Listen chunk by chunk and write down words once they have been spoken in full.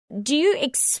do you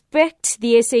expect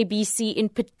the SABC, in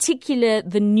particular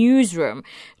the newsroom,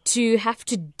 to have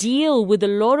to deal with a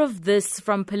lot of this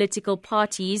from political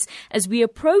parties as we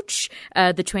approach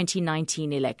the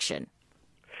 2019 election?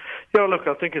 Yeah, look,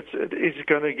 I think it is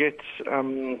going to get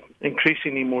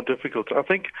increasingly more difficult. I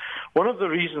think one of the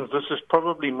reasons this is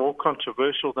probably more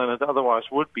controversial than it otherwise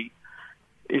would be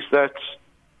is that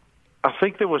I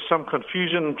think there was some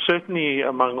confusion, certainly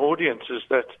among audiences,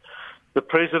 that the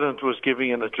president was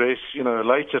giving an address,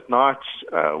 late at night.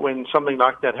 When something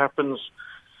like that happens,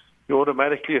 you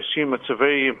automatically assume it's a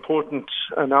very important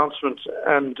announcement.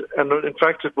 And in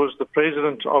fact, it was the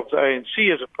president of the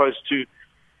ANC as opposed to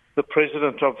the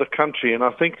president of the country. And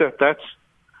I think that's,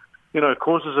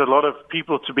 causes a lot of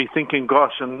people to be thinking,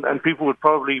 gosh, and people would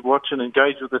probably watch and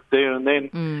engage with it there and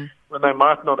then when they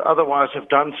might not otherwise have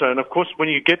done so. And of course, when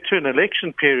you get to an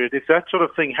election period, if that sort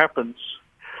of thing happens,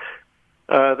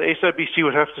 the SABC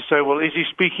would have to say, well, is he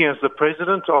speaking as the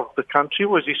president of the country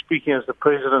or is he speaking as the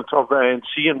president of the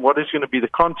ANC, and what is going to be the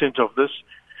content of this?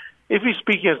 If he's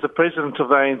speaking as the president of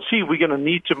the ANC, we're going to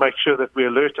need to make sure that we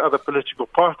alert other political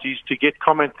parties to get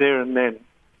comment there and then,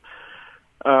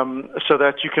 so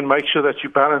that you can make sure that you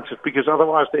balance it, because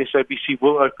otherwise the SABC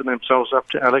will open themselves up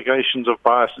to allegations of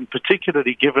bias, and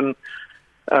particularly given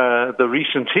the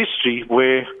recent history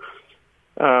where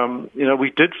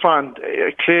we did find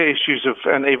clear issues of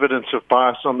and evidence of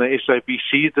bias on the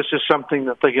SABC. This is something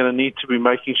that they're going to need to be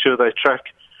making sure they track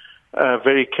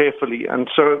very carefully. And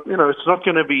so, it's not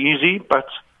going to be easy, but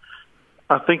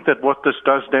I think that what this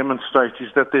does demonstrate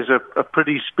is that there's a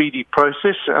pretty speedy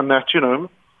process and that,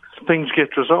 things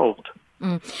get resolved.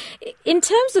 In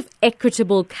terms of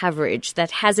equitable coverage that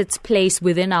has its place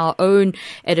within our own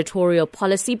editorial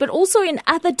policy, but also in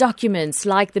other documents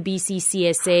like the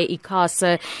BCCSA,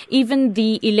 ICASA, even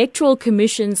the Electoral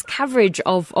Commission's coverage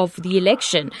of the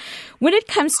election, when it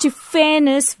comes to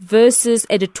fairness versus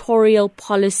editorial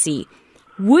policy,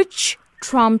 which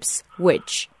trumps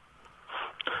which?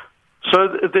 So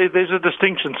there's a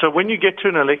distinction. So when you get to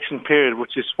an election period,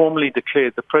 which is formally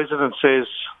declared, the president says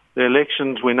the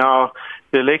election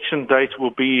date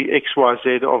will be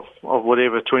XYZ of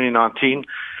whatever, 2019.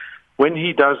 When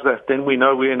he does that, then we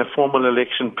know we're in a formal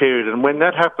election period. And when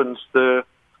that happens, the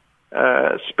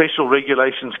special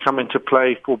regulations come into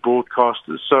play for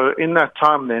broadcasters. So in that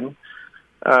time then,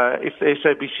 if the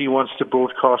SABC wants to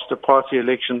broadcast a party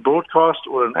election broadcast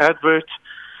or an advert,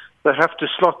 they have to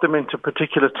slot them into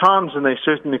particular times, and there's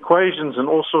certain equations and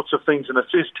all sorts of things, and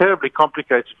it is terribly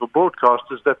complicated for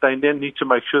broadcasters that they then need to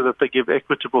make sure that they give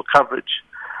equitable coverage.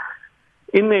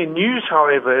 In their news,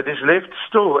 however, it is left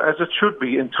still, as it should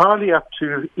be, entirely up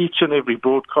to each and every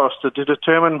broadcaster to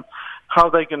determine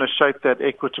how they're going to shape that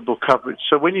equitable coverage.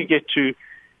 So when you get to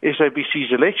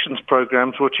SABC's elections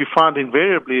programs, what you find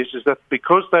invariably is that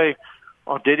because they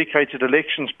are dedicated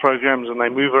elections programs and they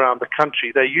move around the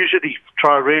country, they usually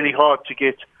try really hard to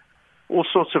get all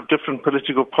sorts of different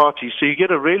political parties. So you get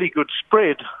a really good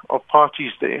spread of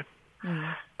parties there.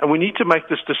 And we need to make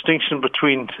this distinction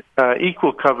between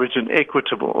equal coverage and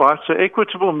equitable, right? So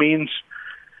equitable means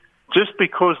just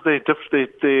because there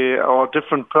are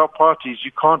different parties,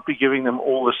 you can't be giving them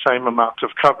all the same amount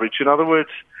of coverage. In other words,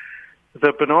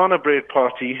 the banana bread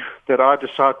party that I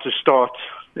decide to start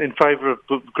in favor of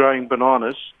growing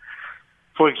bananas,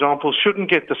 for example, shouldn't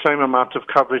get the same amount of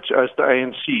coverage as the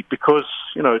ANC because,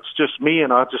 it's just me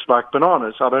and I just like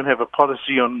bananas. I don't have a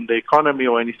policy on the economy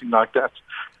or anything like that.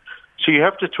 So you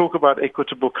have to talk about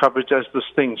equitable coverage as this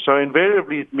thing. So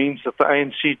invariably it means that the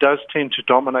ANC does tend to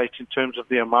dominate in terms of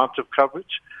the amount of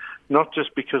coverage, not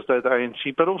just because they're the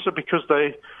ANC, but also because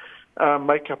they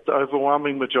make up the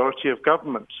overwhelming majority of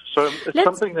government. So it's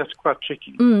something that's quite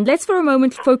tricky. Let's for a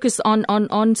moment focus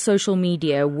on social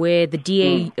media, where the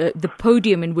DA, the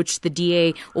podium in which the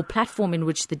DA or platform in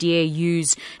which the DA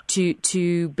used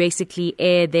to basically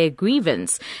air their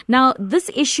grievance. Now,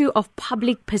 this issue of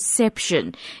public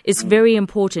perception is very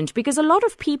important because a lot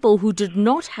of people who did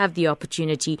not have the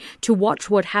opportunity to watch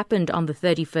what happened on the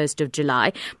 31st of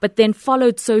July, but then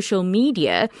followed social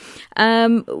media,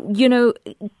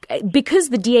 because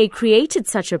the DA created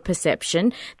such a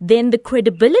perception, then the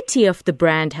credibility of the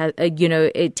brand,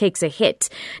 it takes a hit.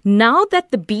 Now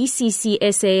that the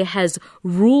BCCSA has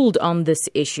ruled on this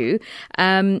issue,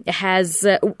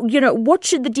 what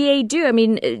should the DA do? I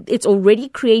mean, it's already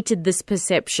created this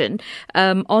perception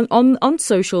on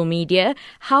social media.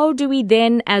 How do we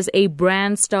then, as a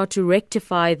brand, start to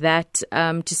rectify that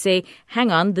to say,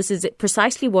 hang on, this is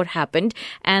precisely what happened,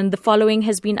 and the following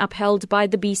has been upheld by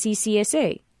the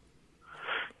BCCSA?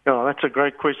 Yeah, that's a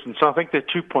great question. So I think there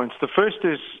are 2 points. The first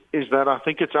is that I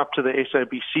think it's up to the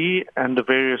SABC and the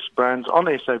various brands on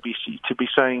SABC to be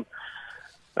saying,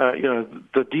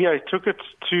 the DA took it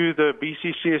to the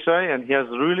BCCSA and he has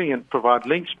the ruling, and provide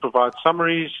links, provide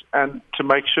summaries, and to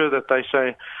make sure that they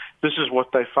say, this is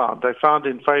what they found. They found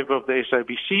in favor of the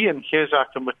SABC, and here's our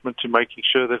commitment to making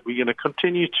sure that we're going to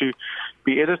continue to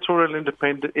be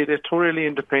editorially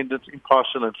independent,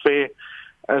 impartial and fair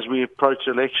as we approach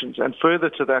elections. And further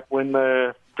to that, when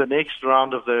the next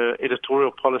round of the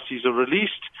editorial policies are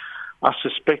released, I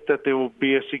suspect that there will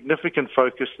be a significant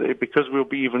focus there, because we'll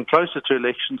be even closer to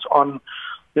elections, on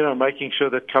making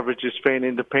sure that coverage is fair and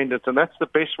independent. And that's the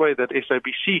best way that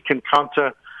SABC can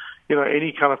counter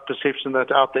any kind of perception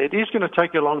that's out there. It is going to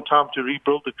take a long time to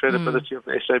rebuild the credibility of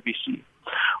the SABC.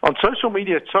 On social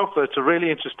media itself, though, it's a really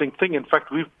interesting thing. In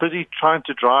fact, we're busy trying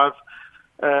to drive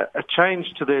a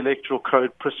change to the electoral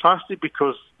code, precisely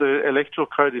because the electoral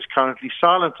code is currently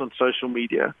silent on social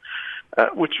media,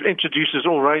 which introduces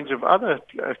all range of other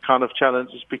kind of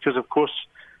challenges, because, of course,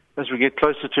 as we get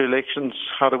closer to elections,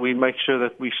 how do we make sure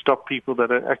that we stop people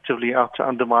that are actively out to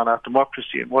undermine our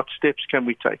democracy, and what steps can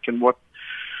we take, and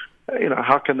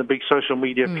how can the big social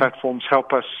media platforms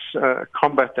help us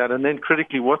combat that? And then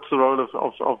critically, what's the role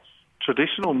of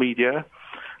traditional media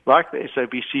like the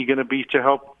SABC going to be to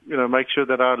help make sure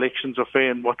that our elections are fair,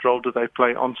 and what role do they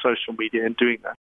play on social media in doing that?